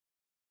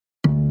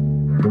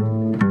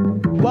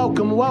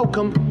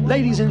Welcome,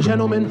 ladies and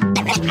gentlemen.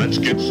 Let's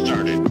get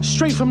started.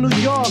 Straight from New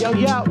York,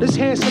 yo, this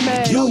handsome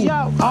man, yo.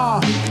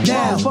 Now,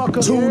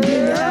 tuned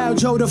in to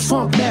Aljo, the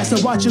Funk Master.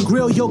 Watch your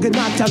grill, you'll get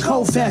knocked out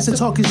cold fast. And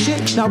talking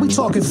shit, now we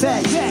talking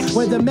facts.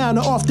 Where the mount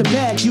are off the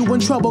back, you in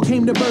trouble,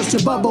 came to burst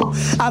your bubble.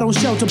 I don't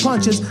shelter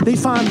punches, they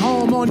find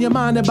home on your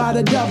mind about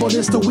a double.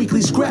 This the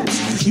weekly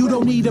scraps. You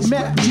don't need a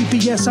map,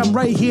 GPS, I'm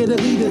right here to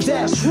lead it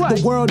that.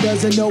 The world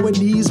doesn't know it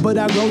needs, but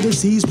I wrote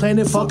disease,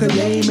 planet fuck a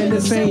name and the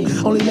fame.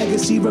 Only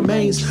legacy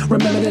remains.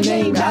 Remember the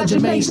name,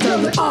 Aljamain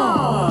Sterling.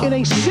 It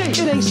ain't shit,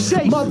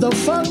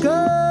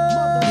 motherfuckers.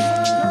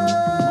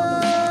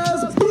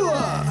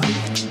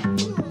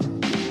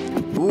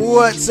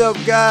 What's up,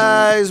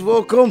 guys?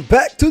 Welcome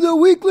back to the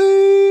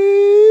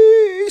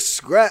weekly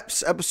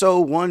scraps,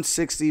 episode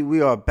 160.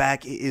 We are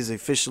back. It is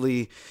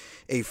officially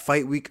a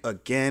fight week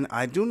again.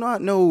 I do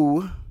not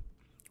know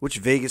which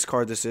Vegas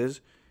card this is,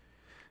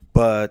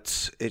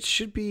 but it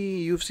should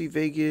be UFC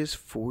Vegas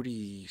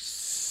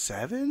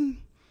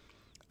 47,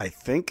 I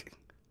think.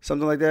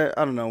 Something like that.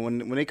 I don't know.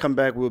 When they come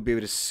back, we'll be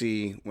able to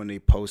see when they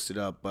post it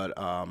up. But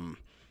Giga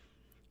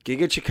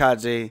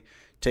Chikadze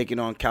taking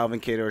on Calvin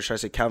Kattar, or should I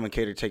say Calvin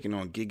Kattar taking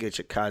on Giga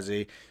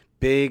Chikadze.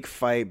 Big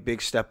fight,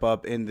 big step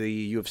up in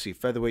the UFC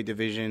featherweight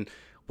division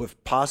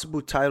with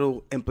possible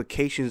title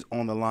implications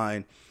on the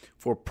line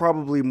for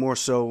probably more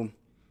so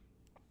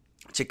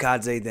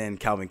Chikadze than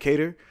Calvin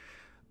Kattar.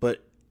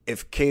 But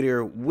if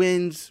Kattar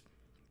wins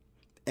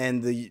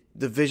and the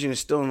division is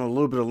still in a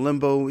little bit of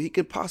limbo, he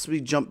could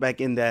possibly jump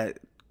back in that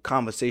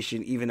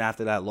conversation even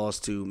after that loss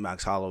to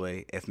Max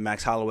Holloway, if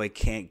Max Holloway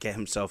can't get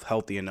himself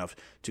healthy enough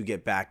to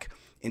get back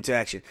into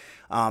action.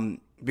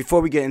 Before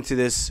we get into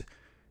this,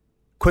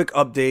 quick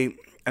update.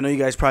 I know you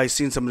guys probably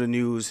seen some of the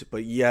news,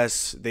 but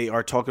yes, they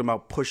are talking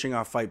about pushing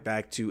our fight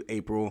back to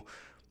April.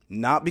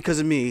 Not because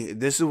of me.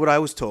 This is what I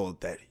was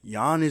told, that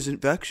Yan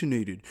isn't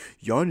vaccinated.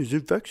 Yan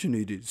isn't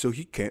vaccinated, so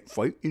he can't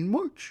fight in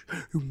March.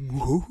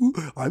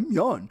 I'm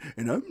Yan,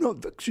 and I'm not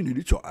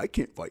vaccinated, so I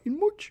can't fight in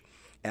March.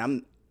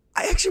 And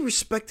I actually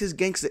respect his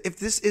gangster. If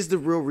this is the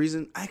real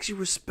reason, I actually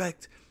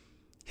respect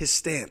his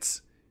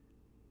stance.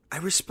 I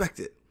respect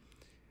it.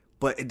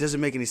 But it doesn't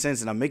make any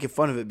sense, and I'm making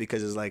fun of it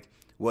because it's like,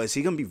 well, is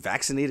he going to be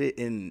vaccinated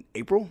in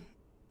April?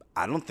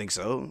 I don't think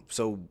so.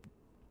 So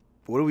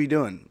what are we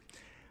doing?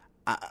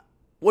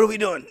 What are we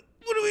doing?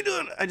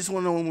 I just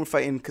want to know when we're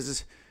fighting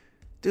because,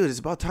 it's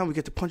about time we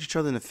get to punch each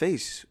other in the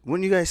face.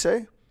 Wouldn't you guys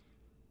say?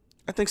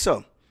 I think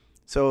so.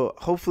 So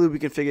hopefully we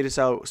can figure this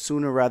out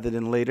sooner rather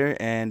than later,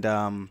 and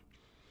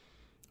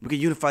we can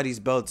unify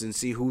these belts and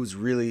see who's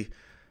really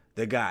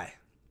the guy.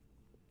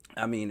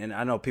 I mean, and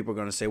I know people are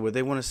going to say what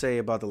they want to say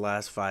about the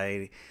last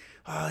fight.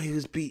 Oh, he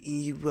was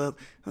beating you up.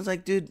 I was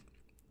like, dude,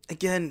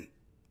 again,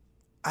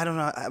 I don't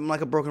know. I'm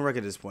like a broken record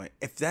at this point.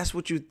 If that's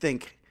what you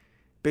think,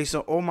 based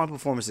on all my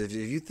performances,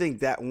 if you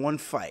think that one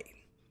fight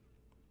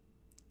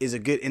is a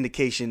good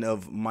indication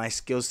of my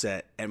skill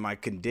set and my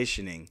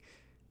conditioning,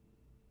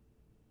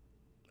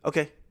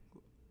 okay,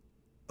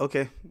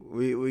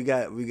 we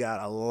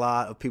got a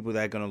lot of people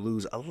that are gonna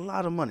lose a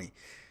lot of money.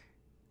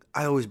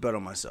 I always bet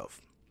on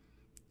myself.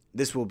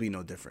 This will be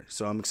no different,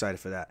 so I'm excited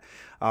for that.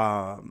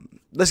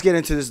 Let's get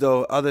into this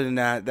though. Other than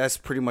that, that's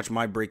pretty much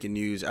my breaking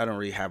news. I don't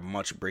really have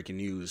much breaking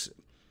news.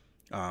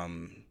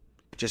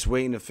 Just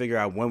waiting to figure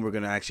out when we're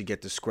gonna actually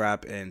get the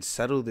scrap and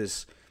settle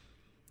this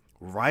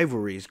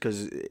rivalries,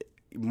 because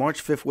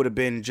March 5th would have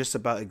been just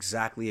about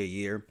exactly a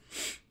year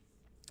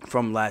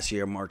from last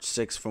year, March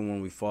 6th, from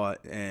when we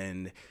fought,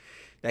 and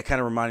that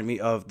kind of reminded me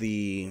of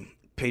the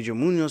Pedro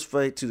Munoz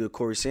fight to the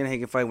Corey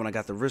Sandhagen fight. When I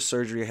got the wrist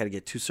surgery, I had to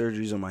get 2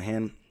 surgeries on my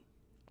hand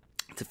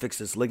to fix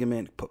this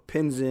ligament, put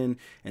pins in,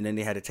 and then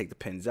they had to take the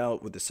pins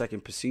out with the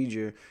second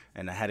procedure,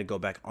 and I had to go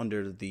back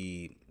under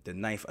the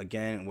knife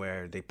again,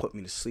 where they put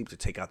me to sleep to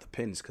take out the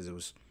pins because it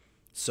was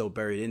so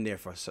buried in there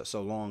for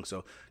so long.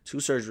 So 2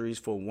 surgeries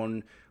for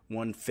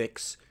one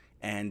fix,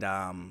 and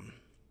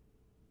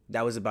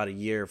that was about a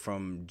year,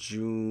 from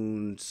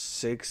June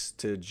 6th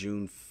to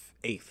June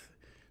 8th.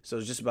 So it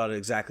was just about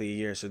exactly a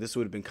year. So this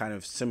would have been kind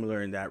of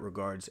similar in that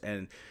regards.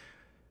 And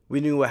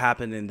we knew what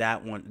happened in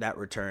that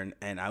return.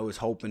 And I was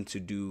hoping to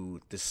do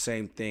the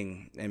same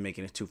thing and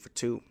making it 2 for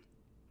 2.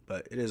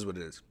 But it is what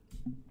it is.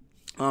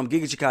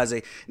 Giga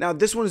Chikadze. Now,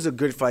 this one is a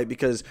good fight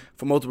because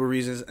for multiple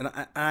reasons. And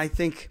I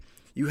think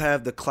you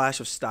have the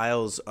clash of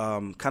styles,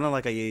 kind of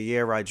like a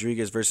Yair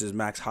Rodriguez versus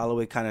Max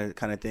Holloway kind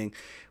of thing,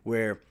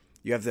 where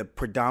you have the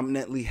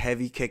predominantly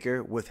heavy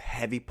kicker with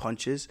heavy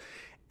punches,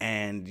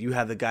 and you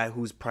have the guy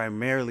who's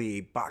primarily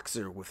a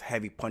boxer with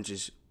heavy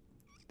punches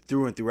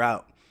through and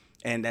throughout.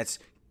 And that's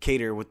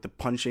Kattar with the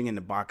punching and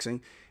the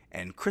boxing,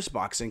 and crisp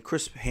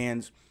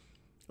hands.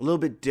 A little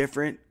bit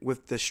different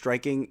with the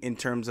striking in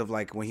terms of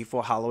like when he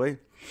fought Holloway.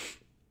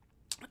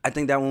 I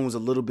think that one was a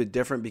little bit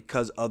different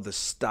because of the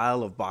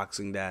style of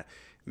boxing that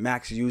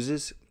Max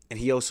uses. And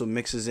he also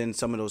mixes in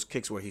some of those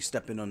kicks where he's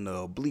stepping on the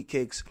oblique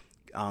kicks,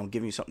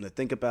 giving you something to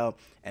think about.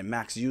 And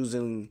Max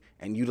using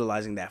and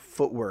utilizing that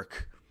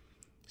footwork,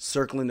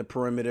 circling the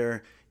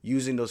perimeter,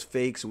 using those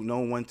fakes,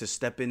 knowing when to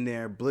step in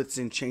there,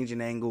 blitzing,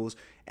 changing angles,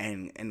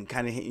 and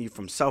kind of hitting you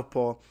from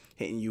southpaw,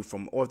 hitting you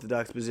from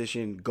orthodox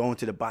position, going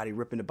to the body,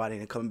 ripping the body,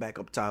 and then coming back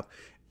up top,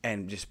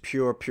 and just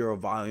pure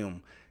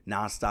volume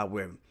nonstop.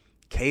 Where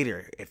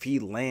Kattar, if he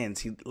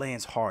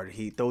lands hard.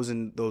 He throws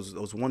in those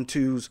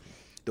 1-2s,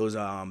 those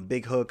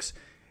big hooks.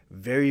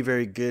 Very,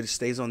 very good.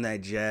 Stays on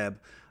that jab.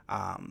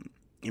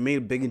 He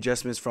made big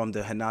adjustments from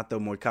the Renato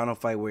Moicano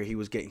fight where he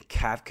was getting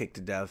calf kicked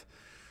to death.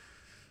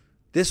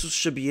 This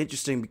should be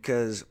interesting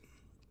because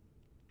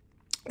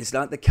it's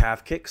not the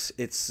calf kicks.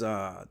 It's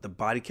the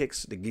body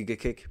kicks, the Giga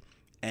kick,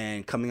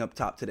 and coming up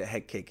top to the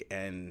head kick.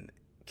 And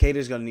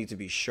Kattar's going to need to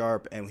be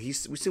sharp. And we've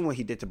seen what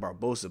he did to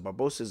Barbosa.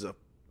 Barbosa is a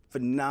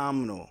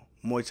phenomenal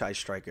Muay Thai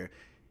striker.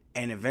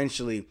 And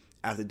eventually,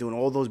 after doing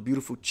all those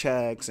beautiful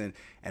checks and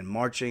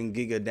marching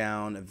Giga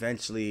down,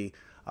 eventually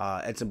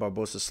Edson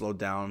Barbosa slowed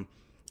down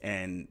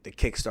and the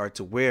kicks start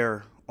to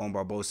wear on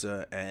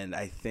Barbosa. And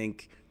I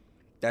think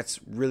that's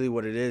really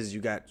what it is. You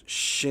got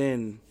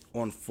shin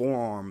on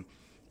forearm,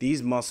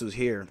 these muscles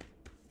here,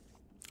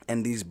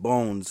 and these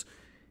bones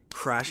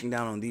crashing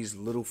down on these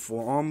little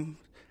forearms.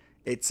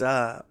 It's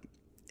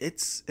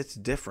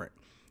different.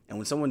 And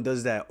when someone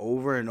does that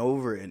over and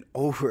over and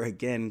over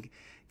again,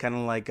 kind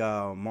of like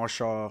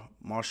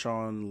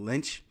Marshawn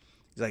Lynch,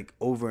 it's like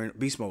over and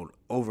beast mode,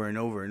 over and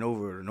over and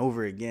over and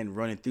over again,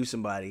 running through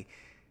somebody.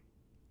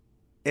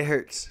 It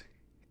hurts.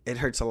 It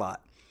hurts a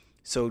lot.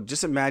 So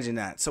just imagine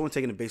that. Someone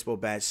taking a baseball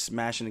bat,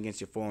 smashing against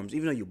your forearms,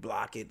 even though you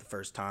block it the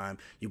first time,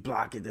 you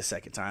block it the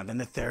second time, then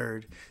the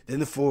third, then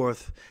the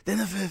fourth, then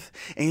the fifth,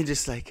 and you're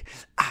just like,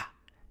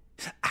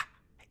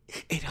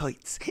 it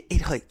hurts,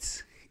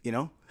 you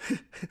know?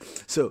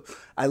 So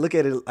I look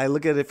at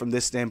it from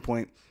this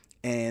standpoint,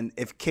 and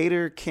if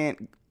Kattar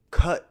can't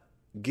cut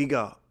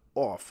Giga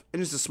off,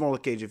 and it's a smaller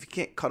cage, if you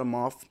can't cut him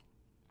off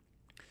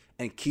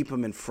and keep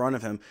him in front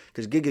of him,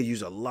 because Giga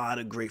used a lot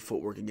of great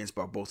footwork against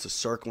Barbosa,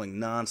 circling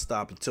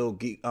nonstop until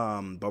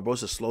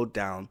Barbosa slowed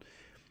down,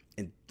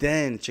 and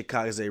then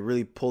Chikadze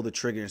really pulled the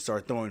trigger and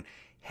started throwing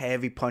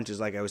heavy punches.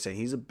 Like I was saying,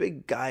 he's a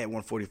big guy at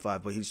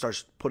 145, but he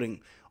starts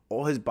putting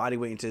all his body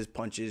weight into his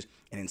punches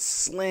and then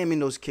slamming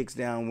those kicks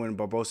down when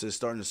Barbosa is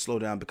starting to slow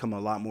down, become a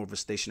lot more of a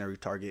stationary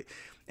target.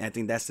 And I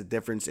think that's the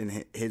difference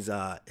in his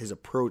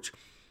approach.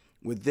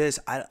 With this,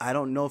 I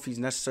don't know if he's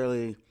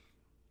necessarily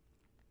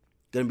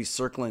going to be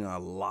circling a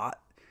lot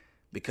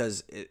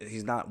because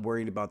he's not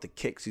worried about the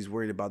kicks. He's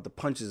worried about the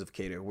punches of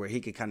Kattar, where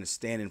he could kind of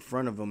stand in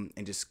front of him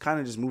and just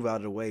move out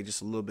of the way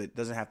just a little bit.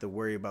 Doesn't have to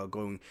worry about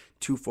going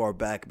too far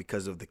back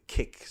because of the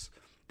kicks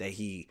that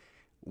he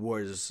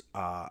was,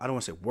 I don't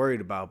want to say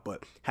worried about,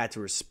 but had to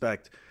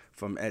respect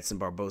from Edson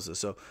Barbosa.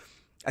 So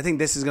I think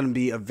this is going to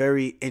be a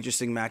very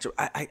interesting matchup.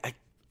 I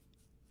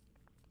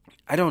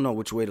don't know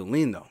which way to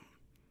lean, though,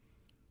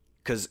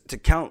 because to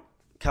count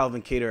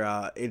Calvin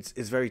Kattar, it's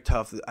very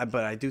tough,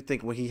 but I do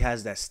think when he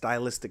has that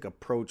stylistic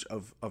approach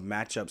of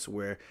matchups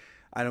where,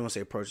 I don't want to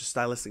say approach,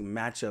 stylistic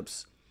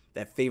matchups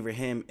that favor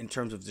him in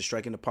terms of the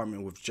striking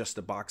department with just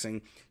the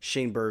boxing,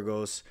 Shane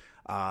Burgos,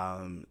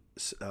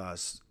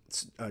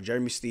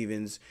 Jeremy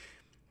Stevens.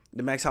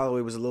 The Max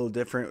Holloway was a little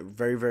different,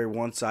 very, very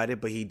one-sided,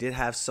 but he did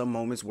have some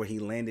moments where he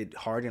landed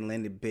hard and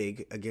landed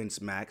big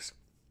against Max.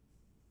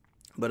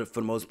 But for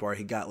the most part,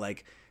 he got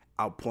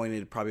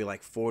outpointed probably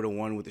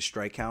 4-1 with the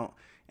strike count.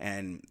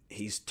 And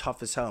he's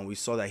tough as hell. And we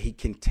saw that he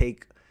can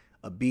take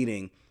a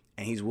beating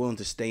and he's willing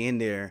to stay in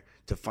there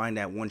to find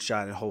that one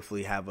shot and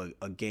hopefully have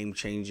a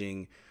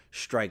game-changing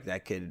strike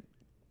that could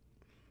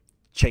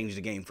change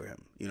the game for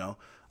him, you know?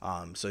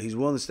 So he's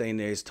willing to stay in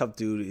there. He's a tough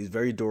dude. He's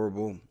very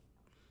durable.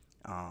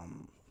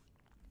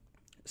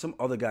 Some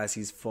other guys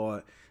he's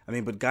fought,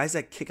 but guys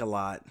that kick a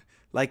lot,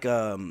 like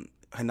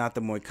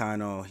Renato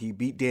Moicano, he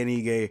beat Dan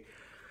Ige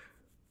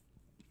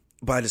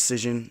by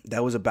decision.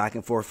 That was a back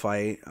and forth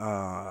fight,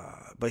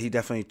 but he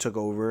definitely took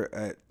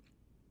over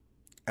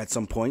at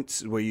some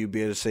points where you'd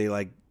be able to say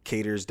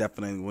Kattar's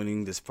definitely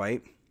winning this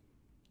fight.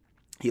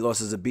 He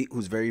lost as a beat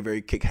who's very,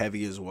 very kick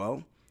heavy as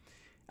well.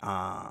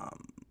 Andre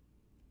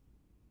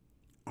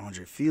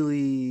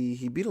Fili,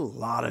 he beat a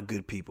lot of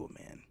good people,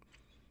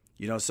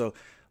 man. So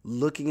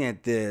looking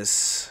at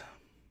this,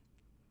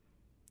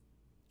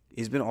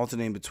 he's been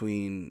alternating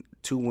between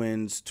 2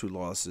 wins, 2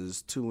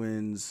 losses, 2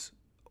 wins,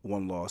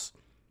 1 loss.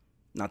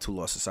 Not 2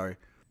 losses, sorry.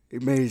 He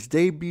made his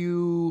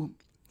debut.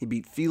 He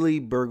beat Fili,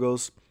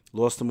 Burgos,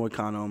 lost to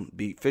Moicano,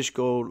 beat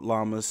Fishgold,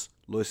 Lamas,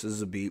 lost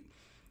as a beat.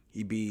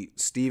 He beat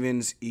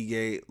Stevens,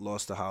 Ige,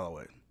 lost to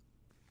Holloway.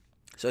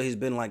 So he's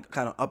been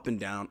kind of up and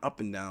down.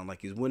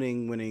 Like he's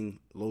winning,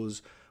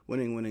 lose,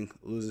 winning,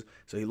 lose.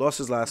 So he lost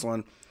his last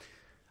one.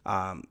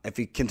 If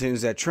he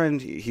continues that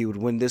trend, he would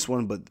win this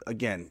one. But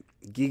again,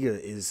 Giga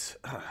is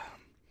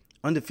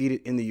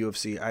undefeated in the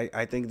UFC.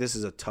 I think this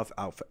is a tough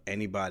out for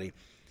anybody.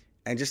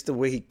 And just the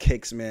way he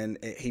kicks, man,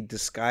 he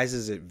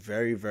disguises it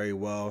very, very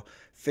well.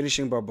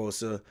 Finishing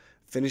Barbosa,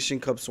 finishing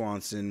Cub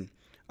Swanson,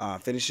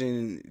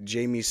 finishing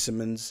Jamie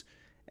Simmons,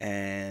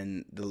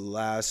 and the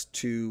last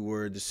 2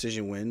 were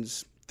decision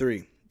wins.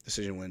 3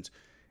 decision wins.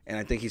 And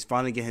I think he's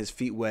finally getting his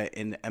feet wet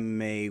in the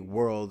MMA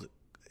world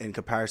in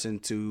comparison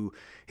to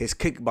his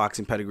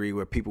kickboxing pedigree,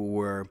 where people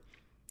were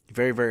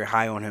very, very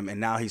high on him. And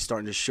now he's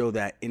starting to show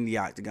that in the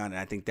octagon. And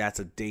I think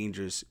that's a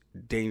dangerous,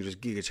 dangerous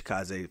Giga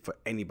Chikadze for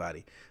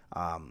anybody.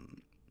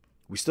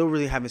 We still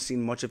really haven't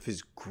seen much of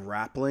his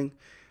grappling.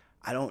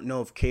 I don't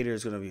know if Kattar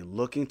is going to be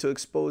looking to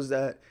expose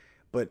that,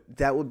 but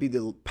that would be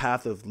the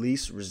path of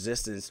least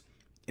resistance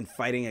in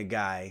fighting a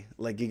guy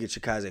like Giga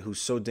Chikadze,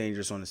 who's so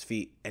dangerous on his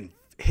feet and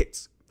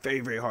hits very,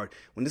 very hard.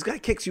 When this guy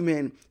kicks you,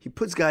 man, he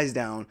puts guys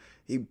down.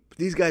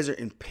 These guys are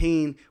in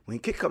pain. When he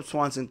kicked Cub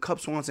Swanson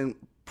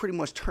pretty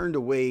much turned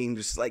away and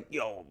just like,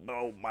 yo,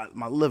 bro,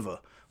 my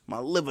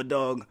liver,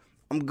 dog,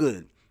 I'm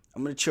good.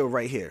 I'm going to chill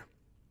right here.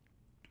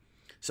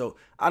 So,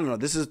 I don't know.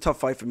 This is a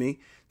tough fight for me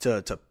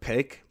to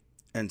pick.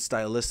 And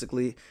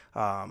stylistically,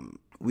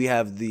 we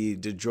have the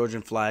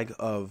Georgian flag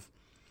of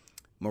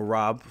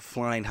Merab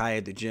flying high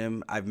at the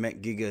gym. I've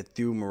met Giga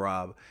through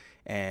Merab,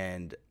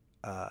 and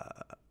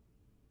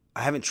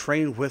I haven't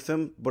trained with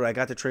him, but I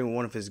got to train with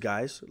one of his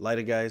guys,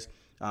 lighter guys,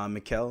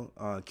 Mikel,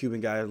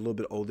 Cuban guy, a little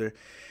bit older.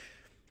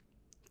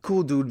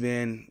 Cool dude,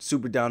 man.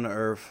 Super down to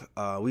earth.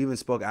 We even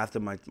spoke after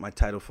my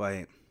title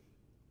fight,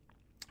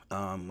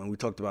 and we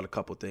talked about a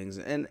couple things.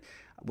 And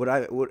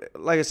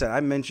like I said,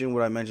 I mentioned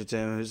what I mentioned to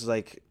him. It's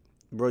like,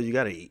 bro, you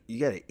gotta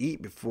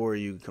eat before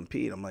you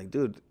compete. I'm like,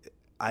 dude,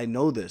 I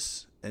know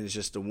this, and it's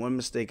just the one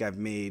mistake I've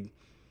made.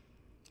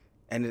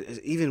 And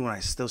even when I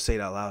still say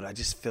it out loud, I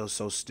just feel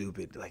so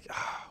stupid. Like,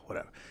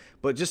 whatever.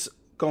 But just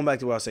going back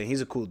to what I was saying,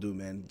 he's a cool dude,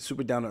 man.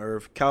 Super down to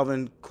earth.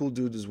 Calvin, cool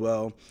dude as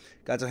well.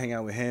 Got to hang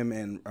out with him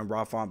and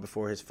Rafa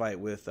before his fight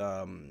with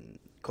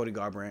Cody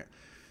Garbrandt.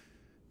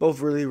 Both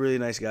really, really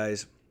nice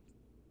guys.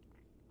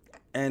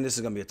 And this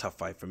is going to be a tough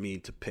fight for me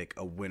to pick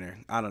a winner.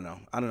 I don't know.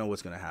 I don't know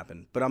what's going to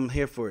happen. But I'm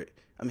here for it.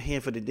 I'm here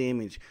for the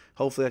damage.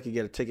 Hopefully I can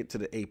get a ticket to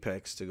the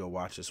Apex to go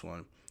watch this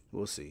one.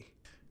 We'll see.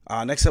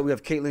 Next up, we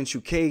have Katlyn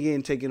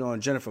Chookagian taking on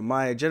Jennifer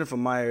Maia. Jennifer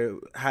Maia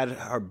had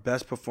her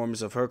best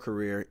performance of her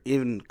career,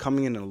 even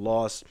coming in a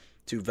loss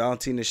to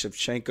Valentina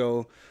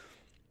Shevchenko.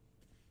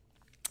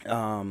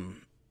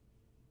 And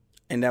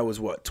that was,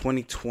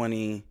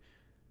 2020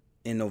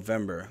 in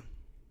November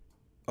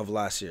of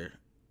last year.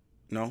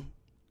 No?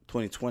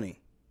 2020.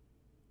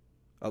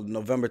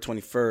 November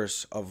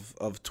 21st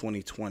of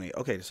 2020.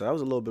 Okay, so that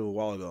was a little bit of a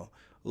while ago.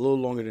 A little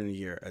longer than a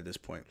year at this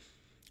point.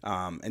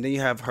 And then you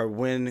have her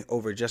win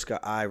over Jessica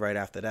Ai right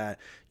after that.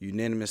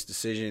 Unanimous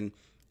decision.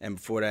 And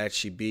before that,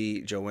 she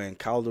beat Joanne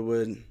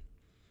Calderwood.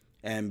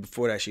 And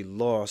before that, she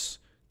lost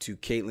to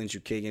Katlyn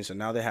Chookagian. So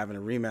now they're having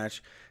a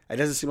rematch. It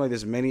doesn't seem like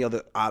there's many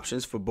other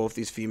options for both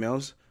these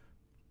females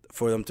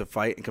for them to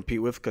fight and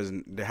compete with, because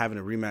they're having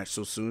a rematch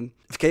so soon.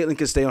 If Katlyn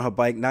can stay on her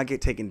bike, not get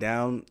taken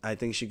down, I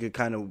think she could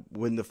kind of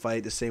win the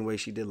fight the same way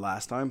she did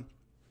last time.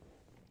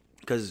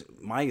 Because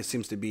Maia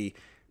seems to be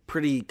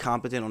pretty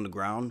competent on the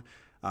ground.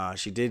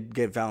 She did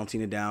get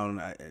Valentina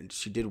down.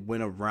 She did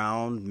win a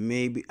round.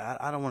 Maybe,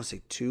 I don't want to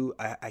say two.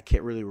 I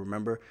can't really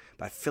remember.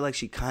 But I feel like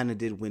she kind of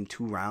did win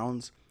 2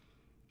 rounds.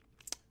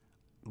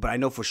 But I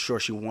know for sure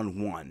she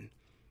won 1.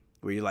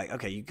 Where you're like,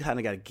 okay, you kind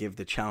of got to give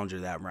the challenger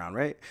that round,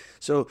 right?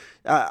 So,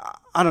 I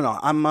don't know.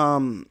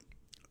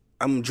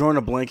 I'm drawing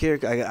a blank here.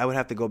 I would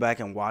have to go back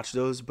and watch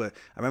those. But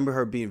I remember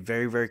her being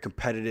very, very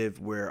competitive,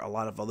 where a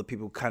lot of other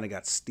people kind of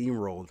got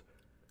steamrolled.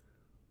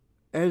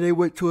 And they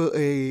went to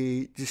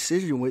a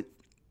decision with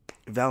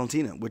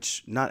Valentina,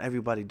 which not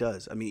everybody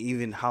does. I mean,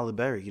 even Halle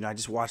Berry. I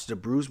just watched the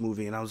Bruise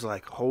movie, and I was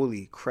like,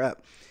 holy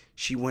crap.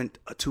 She went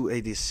to a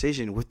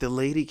decision with the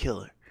Lady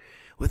Killer.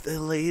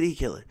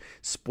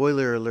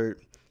 Spoiler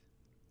alert.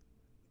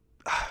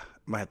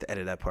 Might have to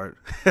edit that part.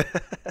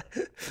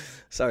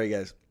 Sorry,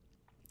 guys.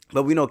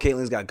 But we know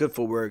Katlyn's got good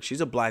footwork.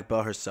 She's a black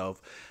belt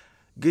herself.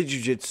 Good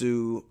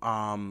jiu-jitsu.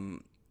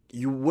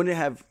 You wouldn't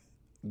have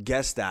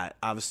guessed that,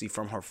 obviously,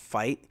 from her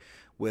fight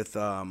with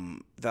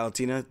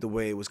Valentina, the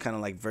way it was kind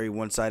of like very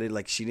one-sided.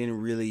 Like, she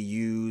didn't really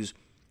use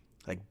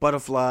like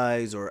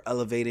butterflies or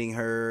elevating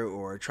her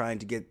or trying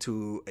to get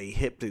to a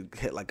hip to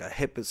hit like a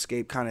hip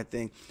escape kind of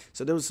thing.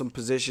 So there was some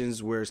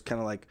positions where it's kind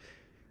of like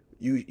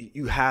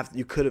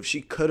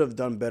she could have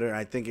done better. And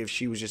I think if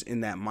she was just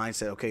in that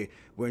mindset, okay,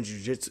 we're in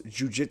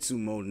jiu-jitsu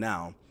mode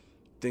now,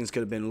 things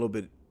could have been a little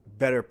bit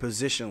better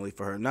positionally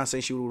for her. I'm not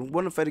saying she would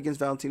want to fight against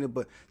Valentina,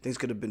 but things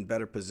could have been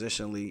better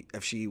positionally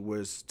if she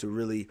was to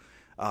really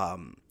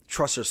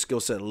trust her skill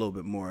set a little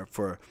bit more,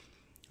 for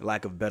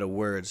lack of better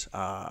words.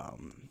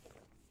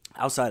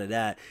 Outside of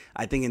that,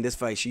 I think in this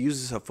fight, she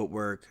uses her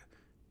footwork.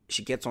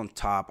 She gets on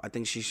top. I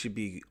think she should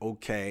be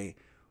okay.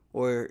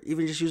 Or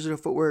even just using her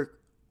footwork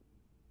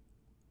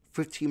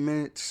 15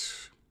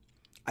 minutes.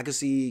 I could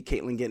see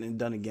Katlyn getting it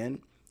done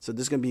again. So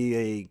this is going to be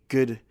a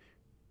good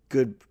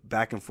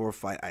back and forth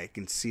fight. I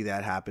can see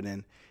that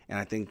happening. And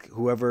I think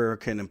whoever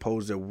can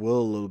impose their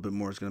will a little bit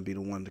more is going to be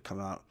the one to come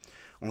out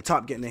on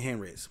top, getting the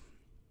hand raised.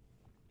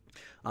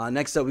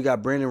 Next up, we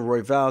got Brandon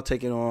Royval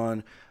taking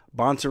on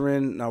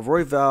Bontarin. Now,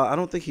 Royval, I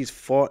don't think he's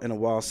fought in a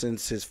while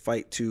since his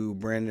fight to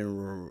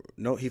Brandon.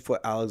 No, he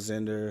fought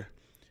Alexander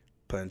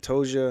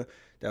Pantoja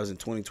That was in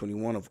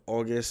 2021 of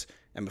August.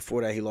 And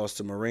before that, he lost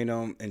to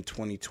Moreno in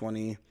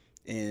 2020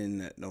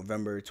 in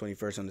November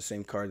 21st on the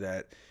same card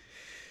that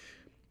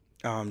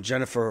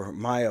Jennifer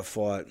Maia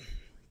fought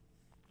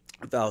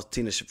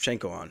Valentina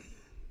Shevchenko on.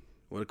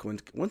 What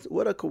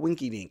a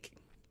coinky dink.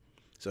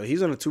 So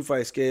he's on a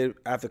 2-fight skid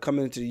after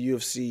coming into the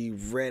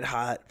UFC red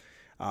hot,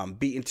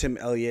 beating Tim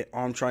Elliott,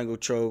 arm triangle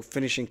choke,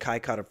 finishing Kai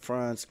Kattar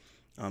France,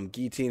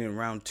 guillotine in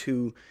round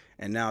 2,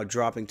 and now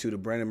dropping to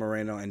Brandon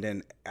Moreno and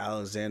then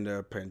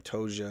Alexander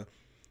Pantoja.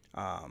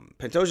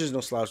 Pantoja's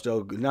no slouch,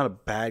 though. Not a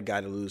bad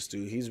guy to lose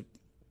to. He's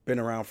been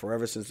around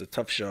forever since the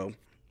Tough Show,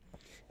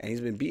 and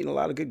he's been beating a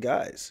lot of good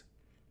guys.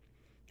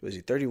 Was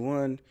he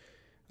 31?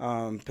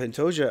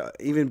 Pantoja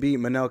even beat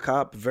Manel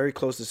Kopp. Very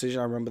close decision.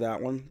 I remember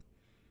that one.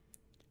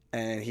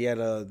 And he had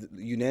a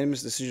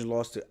unanimous decision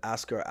loss to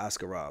Askar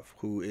Askarov,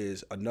 who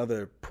is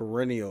another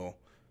perennial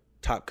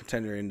top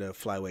contender in the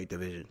flyweight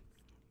division.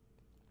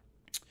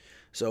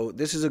 So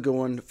this is a good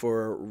one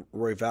for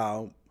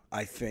Royval,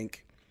 I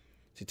think,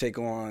 to take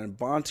on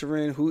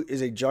Bontarin, who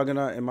is a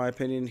juggernaut in my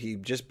opinion. He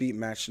just beat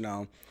Matt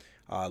Schnell,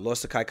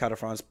 lost to Kai Kattar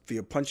France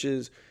via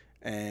punches,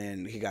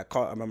 and he got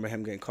caught. I remember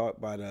him getting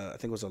caught by I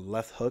think it was a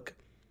left hook,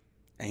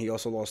 and he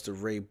also lost to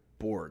Ray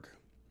Borg.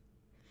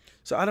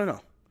 So I don't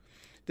know.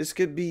 This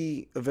could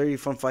be a very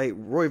fun fight.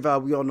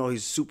 Royval, we all know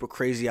he's super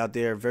crazy out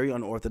there, very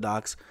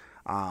unorthodox.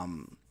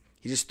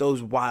 He just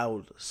throws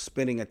wild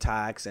spinning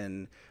attacks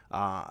and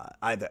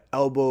either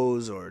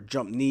elbows or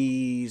jump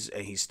knees,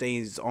 and he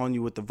stays on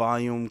you with the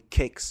volume,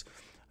 kicks.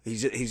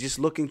 He's just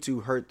looking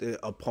to hurt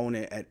the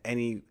opponent at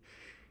any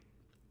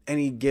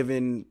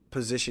given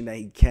position that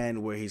he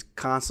can, where he's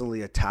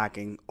constantly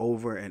attacking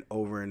over and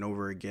over and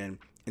over again.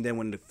 And then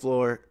when the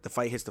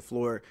fight hits the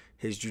floor,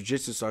 his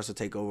jiu-jitsu starts to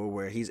take over,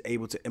 where he's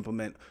able to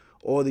implement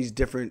all these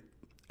different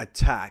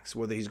attacks,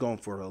 whether he's going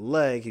for a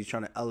leg, he's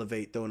trying to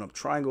elevate, throwing up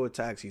triangle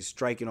attacks, he's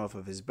striking off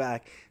of his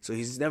back. So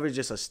he's never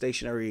just a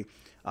stationary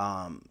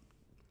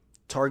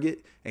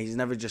target, and he's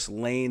never just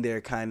laying there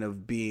kind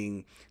of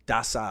being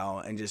docile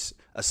and just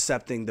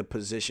accepting the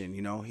position.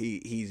 You know,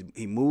 he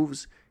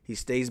moves, he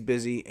stays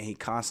busy, and he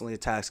constantly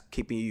attacks,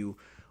 keeping you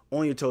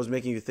on your toes,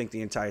 making you think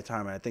the entire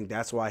time. And I think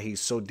that's why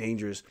he's so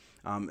dangerous.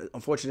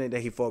 Unfortunate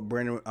that he fought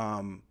Brandon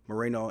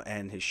Moreno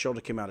and his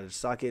shoulder came out of the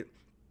socket.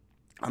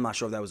 I'm not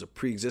sure if that was a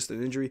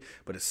pre-existing injury,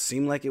 but it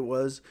seemed like it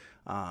was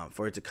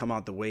for it to come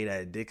out the way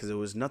that it did, because it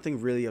was nothing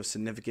really of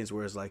significance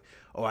where it's like,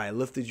 oh, I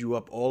lifted you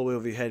up all the way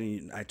over your head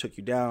and I took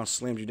you down,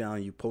 slammed you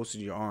down, you posted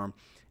your arm,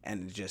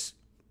 and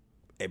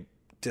it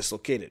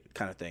dislocated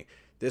kind of thing.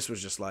 This was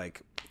just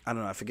like, I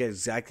don't know, I forget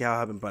exactly how it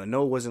happened, but I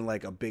know it wasn't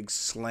like a big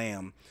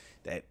slam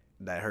that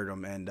hurt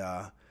him. And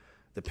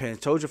the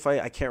Pantoja fight,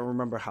 I can't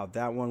remember how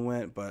that one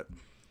went, but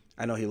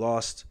I know he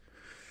lost.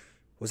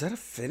 Was that a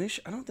finish?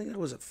 I don't think that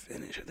was a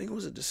finish. I think it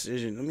was a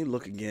decision. Let me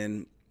look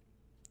again.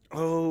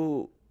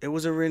 Oh, it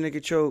was a rear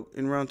naked choke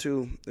in round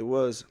 2. It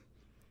was.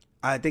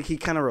 I think he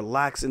kind of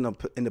relaxed in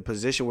the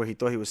position where he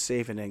thought he was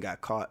safe and then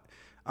got caught.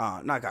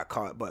 Not got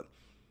caught, but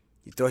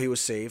he thought he was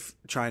safe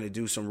trying to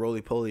do some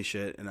roly-poly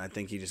shit, and I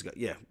think he just got,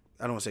 I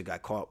don't want to say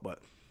got caught, but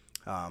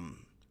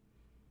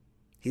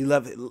he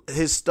left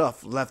his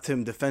stuff left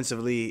him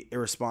defensively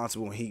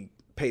irresponsible, and he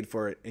paid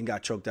for it and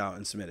got choked out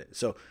and submitted.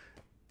 So,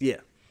 yeah.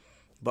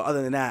 But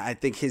other than that, I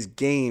think his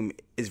game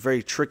is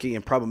very tricky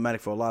and problematic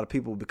for a lot of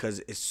people because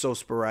it's so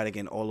sporadic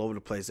and all over the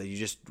place that you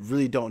just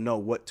really don't know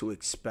what to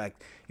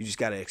expect. You just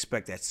got to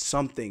expect that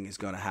something is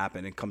going to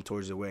happen and come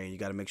towards your way, and you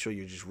got to make sure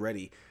you're just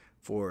ready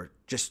for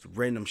just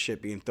random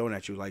shit being thrown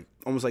at you, like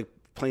almost like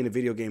playing a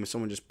video game and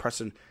someone just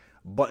pressing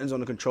buttons on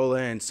the controller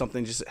and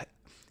something just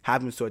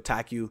happens to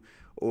attack you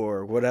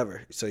or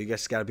whatever. So you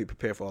guys got to be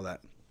prepared for all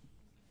that.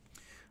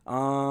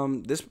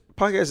 This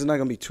podcast is not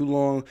gonna be too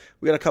long.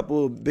 We got a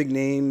couple of big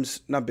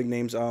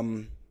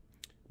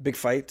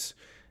fights.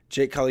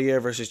 Jake Collier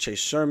versus Chase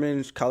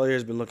Sherman. Collier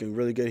has been looking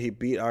really good. He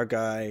beat our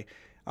guy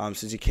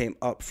since he came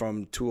up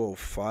from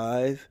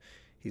 205.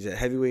 He's at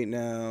heavyweight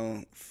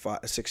now,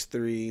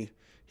 6'3".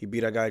 He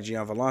beat our guy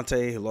Gian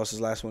Vellante. He lost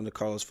his last one to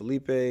Carlos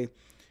Felipe.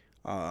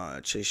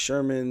 Chase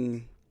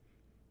Sherman,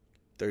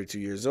 32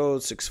 years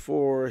old,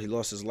 6'4". He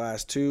lost his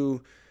last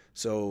 2.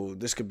 So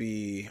this could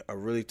be a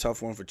really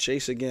tough one for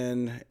Chase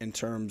again in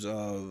terms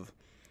of,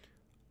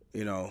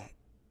 he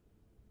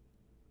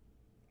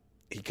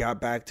got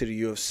back to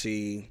the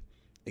UFC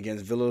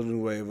against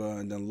Villanueva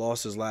and then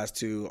lost his last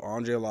 2,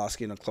 Andre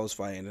Arlovski in a close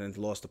fight, and then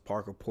lost to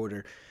Parker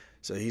Porter.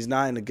 So he's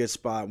not in a good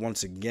spot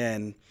once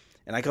again.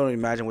 And I can only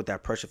imagine what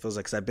that pressure feels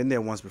like, because I've been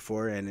there once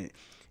before, and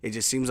it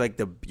just seems like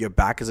your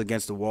back is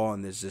against the wall,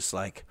 and there's just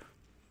like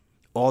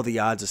all the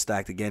odds are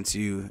stacked against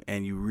you,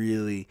 and you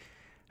really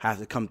have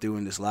to come through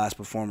in this last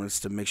performance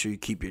to make sure you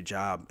keep your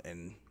job.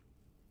 And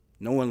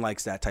no one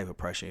likes that type of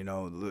pressure,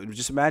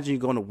 Just imagine you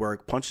going to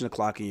work, punching the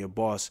clock, and your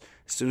boss,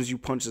 as soon as you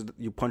punch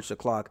the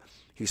clock,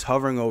 he's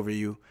hovering over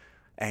you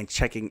and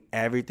checking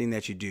everything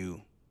that you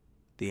do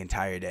the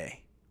entire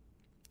day.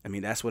 I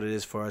mean, that's what it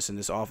is for us in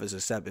this office,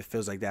 except it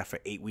feels like that for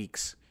 8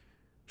 weeks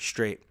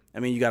straight. I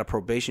mean, you got a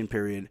probation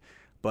period,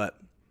 but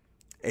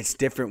it's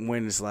different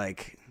when it's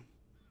like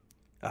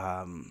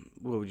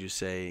what would you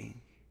say?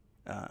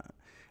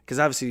 Because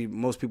obviously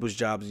most people's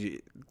jobs,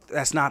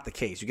 that's not the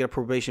case. You get a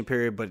probation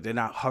period, but they're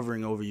not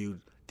hovering over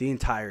you the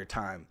entire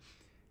time,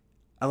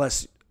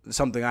 unless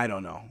something I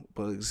don't know.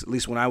 But at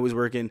least when I was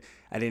working,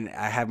 I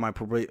had my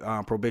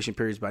probation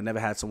periods, but I never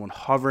had someone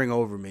hovering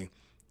over me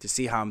to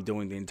see how I'm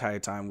doing the entire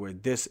time. Where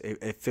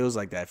it feels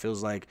like that. It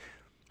feels like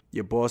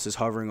your boss is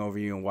hovering over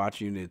you and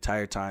watching you the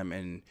entire time,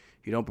 and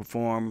you don't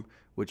perform,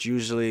 which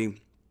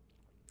usually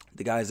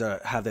the guys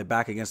that have their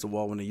back against the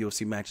wall when the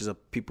UFC matches up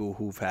people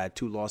who've had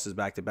 2 losses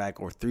back-to-back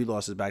or 3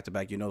 losses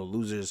back-to-back, the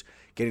losers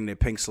getting their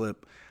pink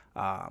slip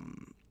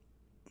and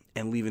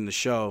leaving the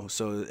show.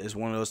 So it's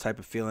one of those type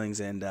of feelings,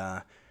 and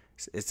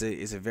it's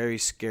a very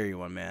scary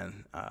one,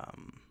 man.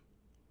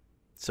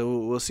 So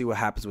we'll see what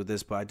happens with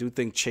this, but I do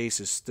think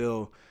Chase is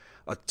still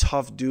a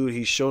tough dude.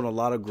 He's shown a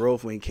lot of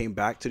growth when he came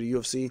back to the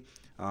UFC.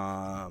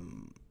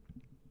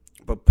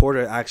 But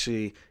Porter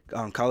actually,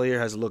 Collier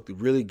has looked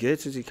really good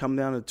since he come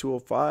down to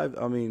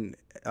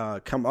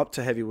 205. Come up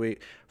to heavyweight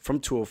from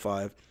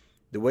 205.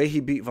 The way he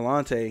beat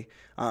Vellante,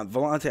 I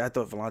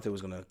thought Vellante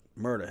was going to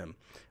murder him.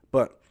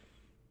 But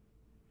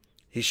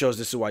he shows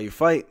this is why you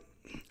fight.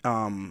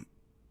 And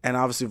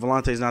obviously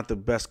Vellante is not the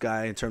best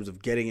guy in terms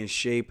of getting in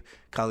shape.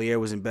 Collier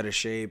was in better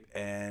shape,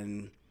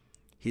 and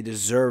he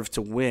deserved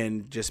to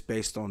win just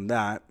based on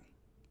that.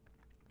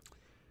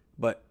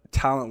 But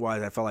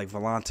talent-wise, I felt like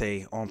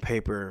Vellante on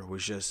paper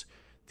was just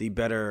the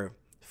better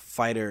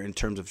fighter in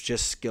terms of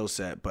just skill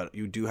set. But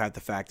you do have to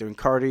factor in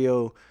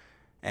cardio,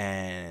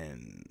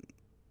 and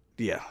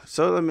yeah.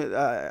 So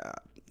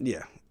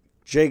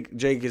Jake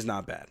is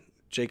not bad.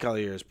 Jake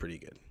Collier is pretty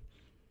good.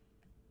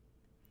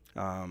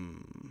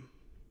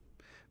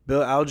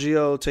 Bill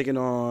Algeo taking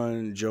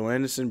on Joe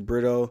Anderson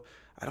Brito.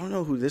 I don't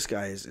know who this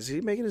guy is. Is he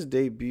making his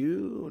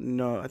debut?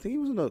 No, I think he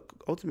was in the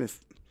Ultimate.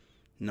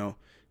 No,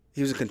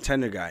 he was a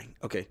contender guy.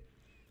 Okay,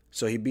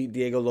 so he beat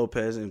Diego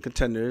Lopez in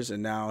contenders,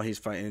 and now he's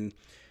fighting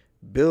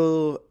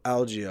Bill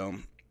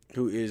Algeo,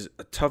 who is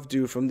a tough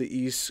dude from the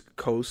East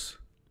Coast.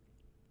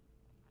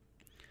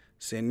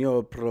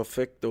 Senor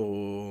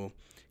Perfecto.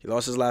 He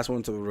lost his last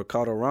one to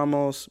Ricardo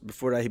Ramos.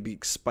 Before that, he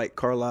beat Spike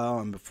Carlisle.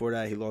 And before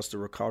that, he lost to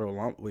Ricardo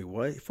Ramos. Wait,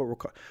 what? He fought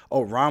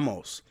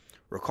Ramos.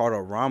 Ricardo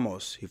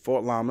Ramos. He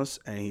fought Lamas,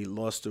 and he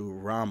lost to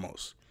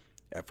Ramos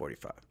at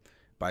 45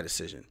 by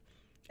decision.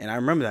 And I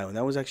remember that one.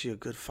 That was actually a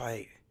good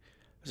fight.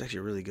 It was actually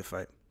a really good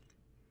fight.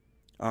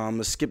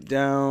 Let's skip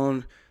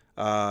down.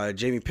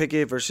 Jamie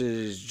Pickett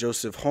versus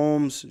Joseph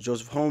Holmes.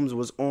 Joseph Holmes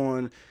was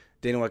on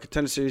Dana White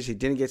Contender Series. He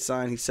didn't get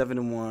signed. He's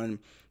 7-1.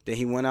 Then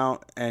he went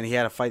out and he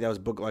had a fight that was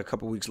booked like a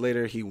couple weeks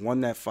later. He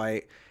won that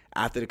fight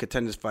after the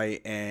Contenders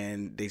fight,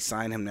 and they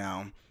signed him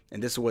now.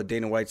 And this is what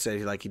Dana White said.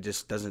 He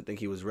just doesn't think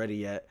he was ready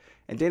yet.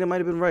 And Dana might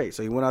have been right.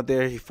 So he went out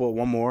there. He fought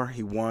one more.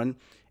 He won.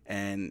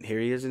 And here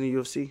he is in the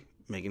UFC,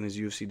 making his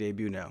UFC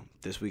debut now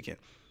this weekend.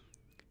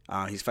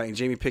 He's fighting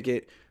Jamie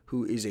Pickett,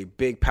 who is a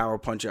big power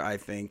puncher, I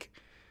think.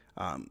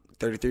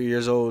 33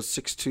 years old,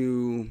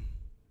 6'2".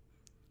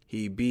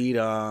 He beat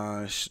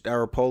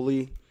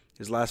Staropoli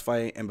his last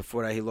fight, and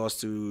before that he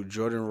lost to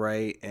Jordan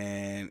Wright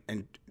and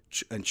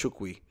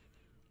Chukwi.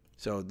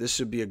 So this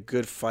should be a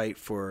good fight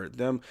for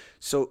them.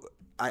 So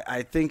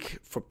I think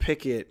for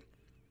Pickett,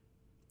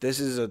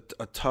 this is a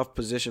tough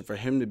position for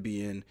him to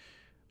be in.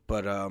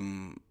 But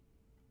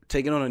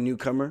taking on a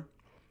newcomer,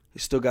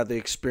 he's still got the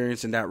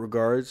experience in that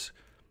regards.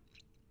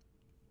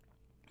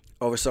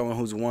 Over someone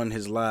who's won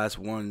his last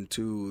 1,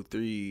 2,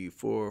 3,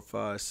 4,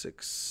 5,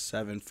 6,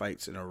 7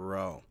 fights in a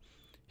row.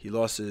 He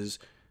lost his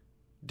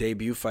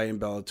debut fight in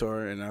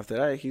Bellator, and after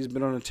that, he's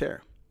been on a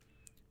tear.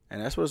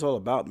 And that's what it's all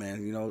about,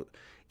 man.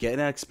 Getting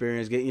that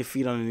experience, getting your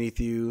feet underneath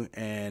you,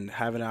 and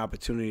having an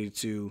opportunity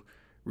to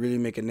really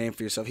make a name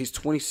for yourself. He's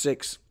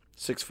 26,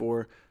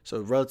 6'4", so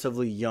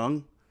relatively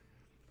young.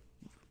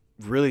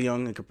 Really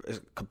young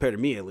compared to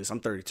me, at least. I'm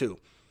 32.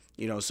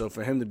 So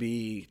for him to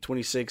be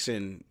 26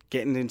 and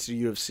getting into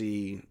the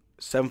UFC,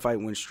 7-fight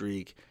win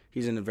streak,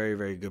 he's in a very,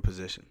 very good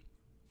position.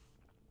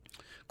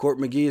 Court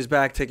McGee is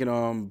back taking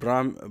on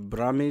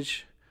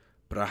Ramiz.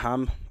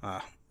 I'm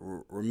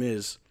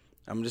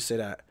going to just say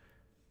that.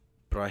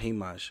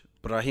 Brahimaj.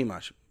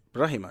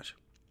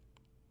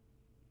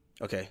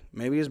 Okay,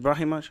 maybe it's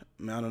Brahimaj.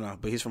 I don't know.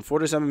 But he's from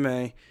Fortis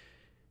MMA.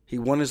 He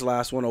won his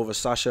last one over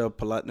Sasha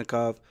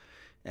Palatnikov.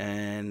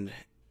 And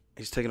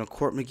he's taking on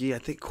Court McGee. I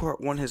think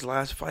Court won his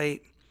last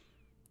fight.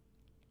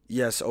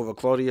 Yes, over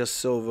Claudia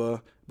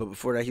Silva. But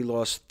before that, he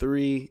lost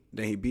 3.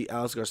 Then he beat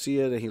Alex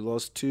Garcia. Then he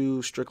lost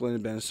 2, Strickland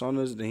and Ben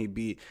Saunders. Then he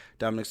beat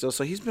Dominic Still.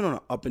 So he's been on an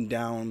up and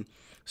down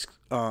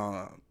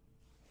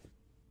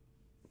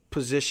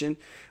position.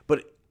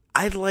 But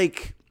I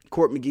like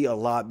Court McGee a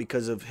lot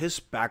because of his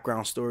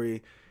background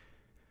story.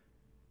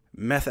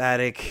 Meth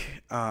addict.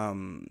 Let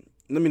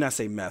me not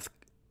say meth.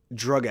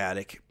 Drug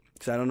addict.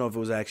 Because I don't know if it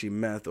was actually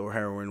meth or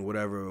heroin,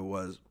 whatever it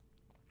was.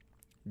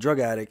 Drug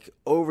addict.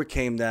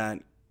 Overcame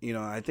that.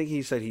 I think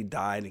he said he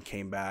died and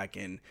came back.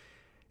 And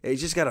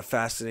it's just got a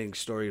fascinating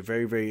story.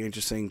 Very, very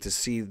interesting to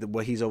see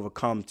what he's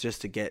overcome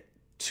just to get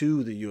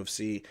to the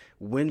UFC,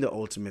 win the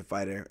Ultimate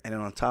Fighter, and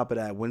then on top of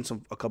that, win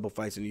a couple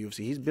fights in the UFC.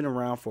 He's been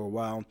around for a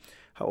while.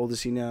 How old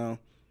is he now?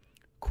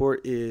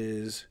 Court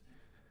is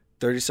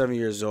 37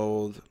 years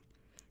old.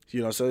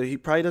 So he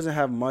probably doesn't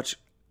have much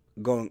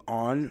going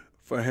on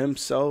for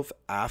himself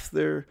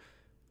after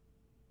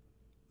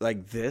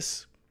like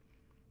this.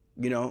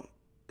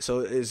 So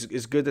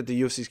it's good that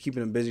the UFC is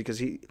keeping him busy,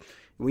 because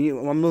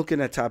when I'm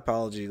looking at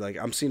Topology, like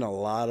I'm seeing a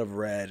lot of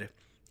red.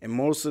 And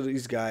most of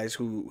these guys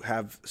who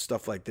have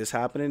stuff like this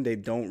happening, they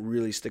don't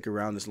really stick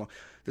around this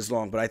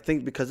long. But I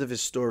think because of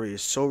his story,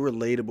 it's so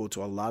relatable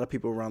to a lot of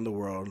people around the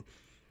world.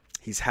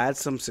 He's had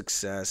some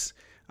success.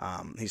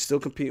 He's still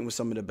competing with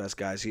some of the best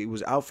guys. He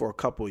was out for a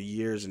couple of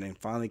years and then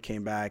finally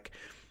came back.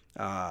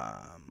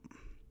 And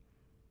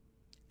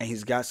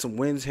he's got some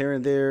wins here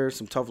and there,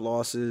 some tough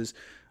losses.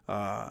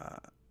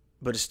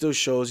 But it still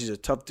shows he's a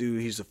tough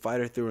dude. He's a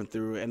fighter through and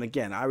through. And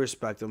again, I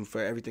respect him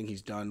for everything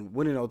he's done.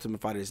 Winning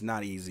Ultimate Fighter is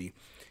not easy.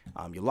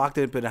 You're locked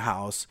up in a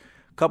house,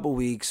 a couple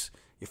weeks.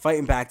 You're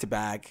fighting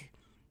back-to-back.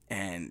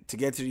 And to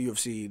get to the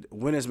UFC,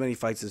 win as many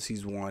fights as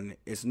he's won,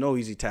 it's no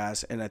easy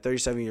task. And at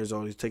 37 years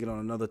old, he's taking on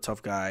another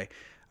tough guy.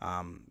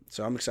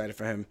 So I'm excited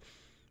for him,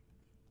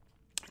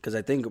 because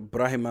I think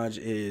Brahimaj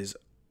is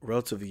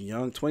relatively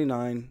young,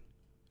 29.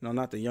 No,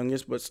 not the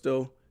youngest, but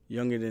still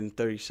younger than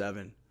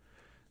 37.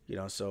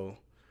 So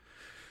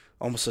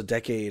almost a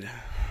decade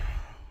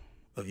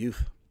of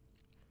youth.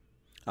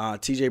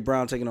 TJ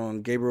Brown taking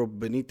on Gabriel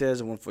Benitez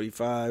at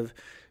 145.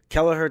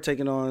 Kelleher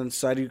taking on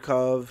Saudi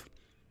Cub.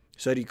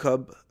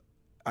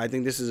 I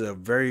think this is a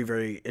very,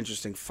 very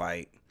interesting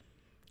fight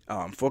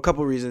for a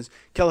couple of reasons.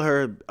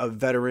 Kelleher, a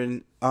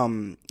veteran.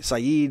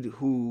 Saeed,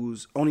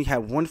 who's only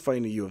had one fight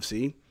in the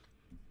UFC.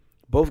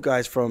 Both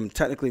guys from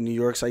technically New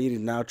York. Saeed is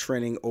now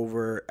training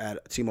over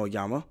at Team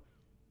Oyama.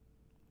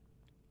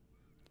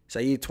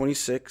 Saeed,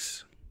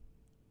 26.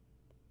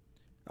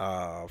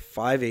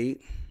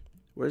 5'8".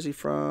 Where is he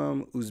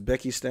from?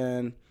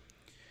 Uzbekistan.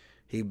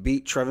 He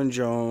beat Trevin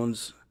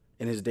Jones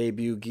in his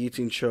debut,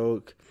 guillotine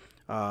choke.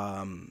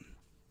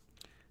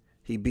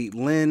 He beat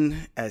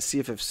Lin at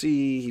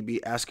CFFC. He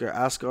beat Askar.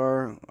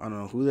 I don't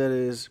know who that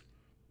is.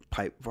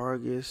 Pipe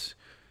Vargas.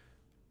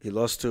 He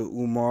lost to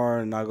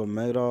Umar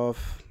Nagomedov.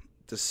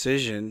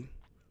 Decision,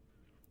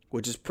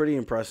 which is pretty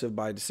impressive.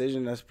 By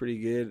decision, that's pretty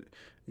good,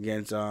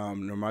 against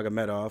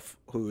Nurmagomedov,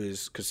 who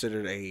is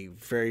considered a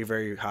very,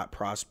 very hot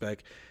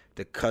prospect,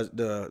 the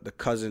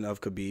cousin of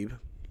Khabib.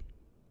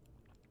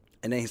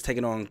 And then he's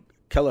taking on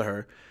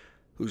Kelleher,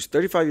 who's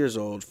 35 years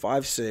old,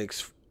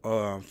 5'6",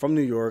 from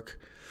New York.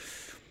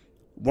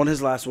 Won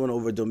his last one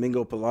over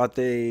Domingo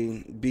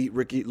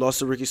Pilate, lost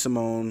to Ricky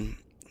Simone,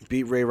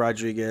 beat Ray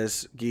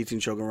Rodriguez, guillotine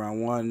choke in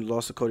round 1,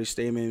 lost to Cody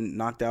Stamen,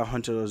 knocked out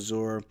Hunter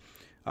Azur,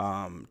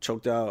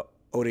 choked out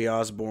Odie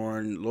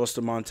Osborne, lost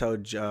to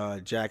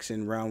Montel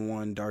Jackson, round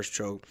 1, Darce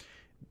choke,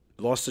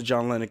 lost to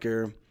John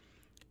Lineker,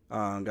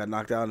 got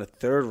knocked out in the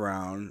 3rd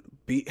round,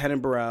 beat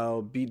Henan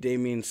Barral, beat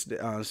Damian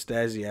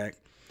Stasiak,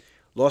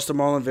 lost to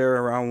Marlon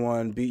Vera, round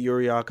 1, beat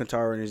Yuri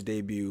Alcantara in his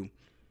debut,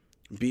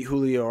 beat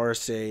Julio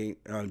Arce,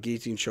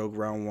 guillotine choke,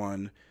 round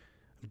 1,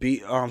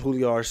 beat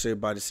Julio Arce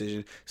by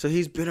decision. So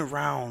he's been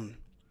around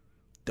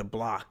the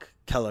block,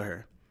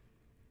 Kelleher.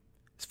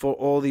 It's for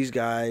all these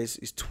guys.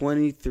 He's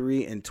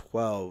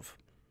 23-12.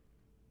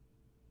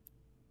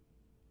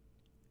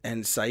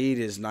 And Saeed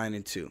is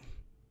 9-2.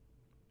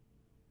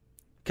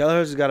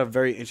 Kelleher's got a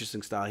very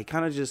interesting style. He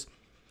kind of just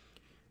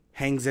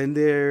hangs in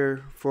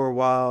there for a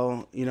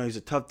while. He's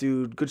a tough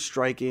dude, good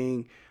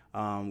striking,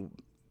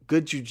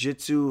 good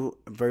jiu-jitsu,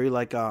 very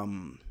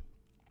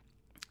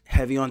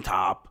heavy on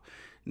top.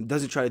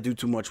 Doesn't try to do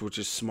too much, which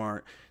is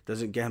smart.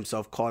 Doesn't get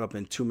himself caught up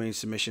in too many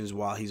submissions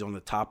while he's on the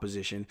top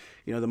position.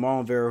 The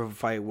Marlon Vera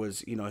fight was,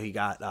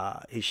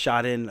 he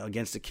shot in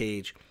against the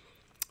cage.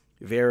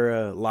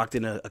 Vera locked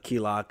in a key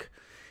lock,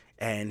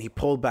 and he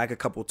pulled back a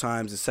couple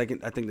times. The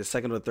second or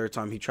the third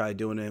time he tried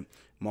doing it,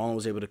 Marlon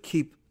was able to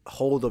keep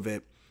hold of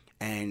it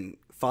and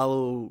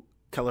follow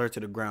Kelleher to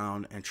the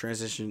ground and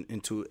transition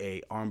into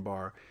a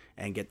armbar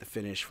and get the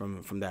finish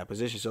from that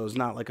position. So it's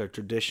not like a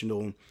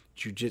traditional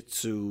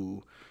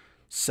jiu-jitsu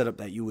setup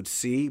that you would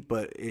see,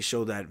 but it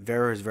showed that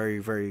Vera is very,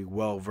 very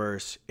well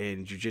versed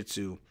in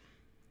jiu-jitsu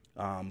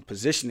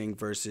positioning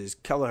versus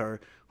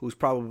Kelleher, who's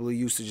probably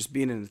used to just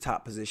being in the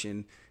top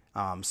position,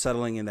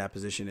 settling in that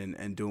position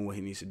and doing what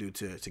he needs to do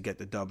to get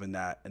the dub in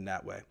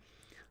that way.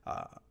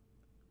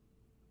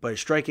 But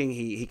striking,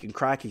 he can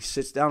crack. He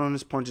sits down on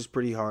his punches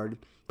pretty hard,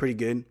 pretty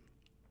good,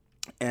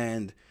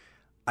 and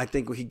I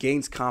think he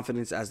gains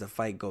confidence as the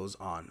fight goes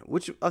on,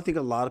 which I think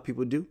a lot of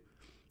people do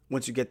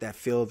once you get that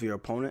feel of your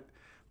opponent.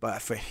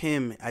 But for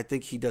him, I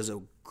think he does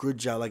a good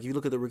job. Like, if you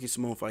look at the Ricky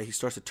Simone fight, he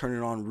starts to turn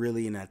it on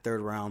really in that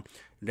 3rd round,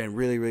 and then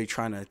really, really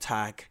trying to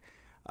attack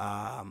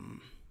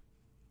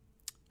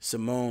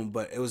Simone.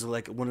 But it was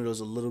like one of those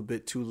a little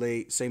bit too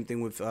late. Same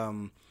thing with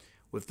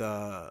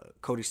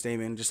Cody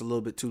Stamen, just a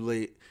little bit too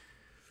late.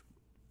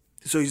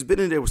 So he's been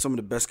in there with some of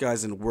the best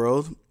guys in the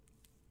world,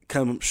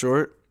 come up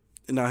short.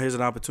 And now here's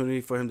an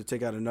opportunity for him to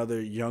take out another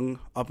young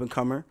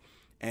up-and-comer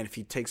And if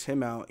he takes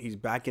him out, he's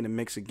back in the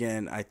mix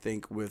again, I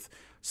think, with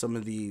some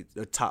of the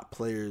top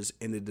players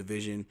in the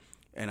division.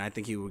 And I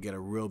think he will get a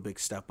real big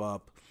step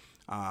up.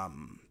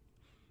 And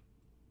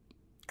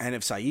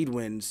if Saeed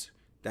wins,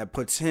 that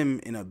puts him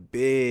in a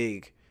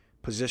big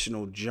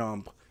positional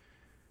jump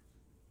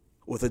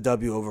with a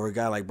W over a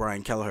guy like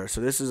Brian Kelleher.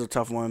 So this is a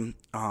tough one.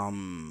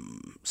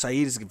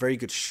 Saeed is a very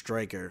good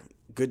striker.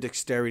 Good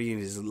dexterity in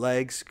his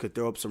legs. Could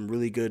throw up some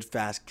really good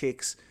fast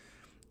kicks.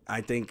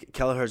 I think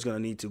Kelleher is going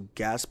to need to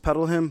gas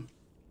pedal him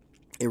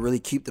and really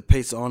keep the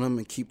pace on him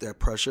and keep that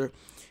pressure.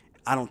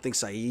 I don't think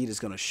Saeed is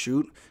going to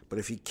shoot, but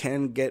if he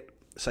can get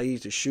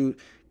Saeed to shoot,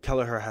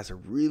 Kelleher has a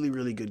really,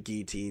 really good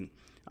guillotine.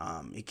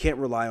 He can't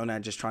rely on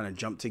that just trying to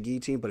jump to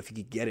guillotine, but if he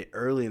could get it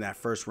early in that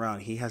first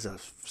round, he has a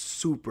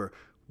super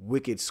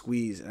wicked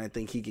squeeze, and I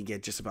think he can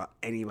get just about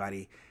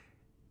anybody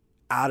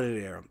out of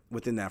there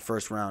within that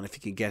first round if he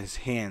can get his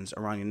hands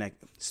around your neck,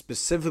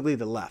 specifically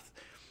the left.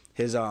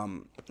 His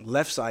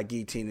left side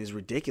guillotine is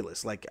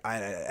ridiculous. Like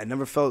I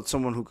never felt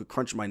someone who could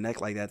crunch my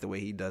neck like that the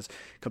way he does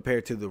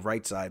compared to the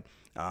right side.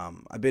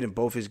 I've been in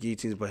both his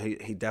guillotines, but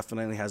he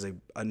definitely has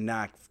a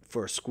knack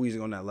for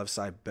squeezing on that left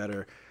side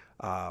better,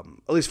 at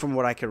least from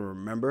what I can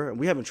remember. And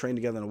we haven't trained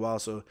together in a while,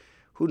 so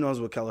who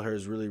knows what Kelleher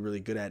is really, really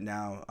good at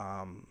now.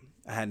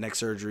 I had neck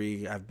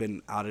surgery. I've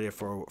been out of it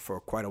for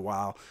quite a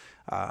while.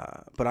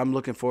 But I'm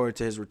looking forward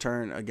to his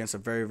return against a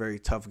very, very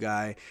tough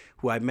guy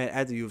who I met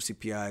at the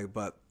UFCPI.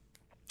 But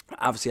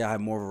obviously I have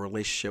more of a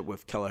relationship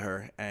with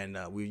Kelleher, and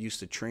we used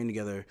to train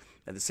together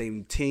at the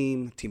same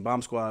Team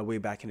Bomb Squad way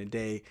back in the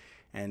day.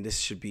 And this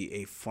should be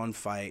a fun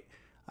fight,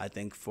 I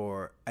think,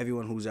 for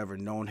everyone who's ever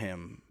known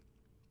him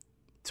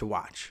to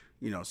watch.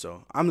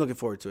 So I'm looking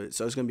forward to it.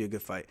 So it's going to be a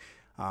good fight.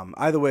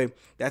 Either way,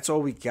 that's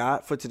all we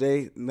got for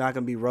today. Not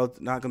gonna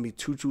be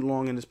too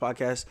long in this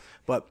podcast.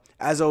 But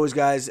as always,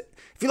 guys,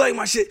 if you like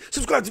my shit,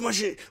 subscribe to my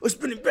shit. Let's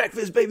spin it back for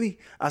this, baby.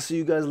 I'll see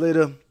you guys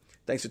later.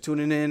 Thanks for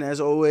tuning in.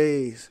 As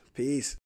always, peace.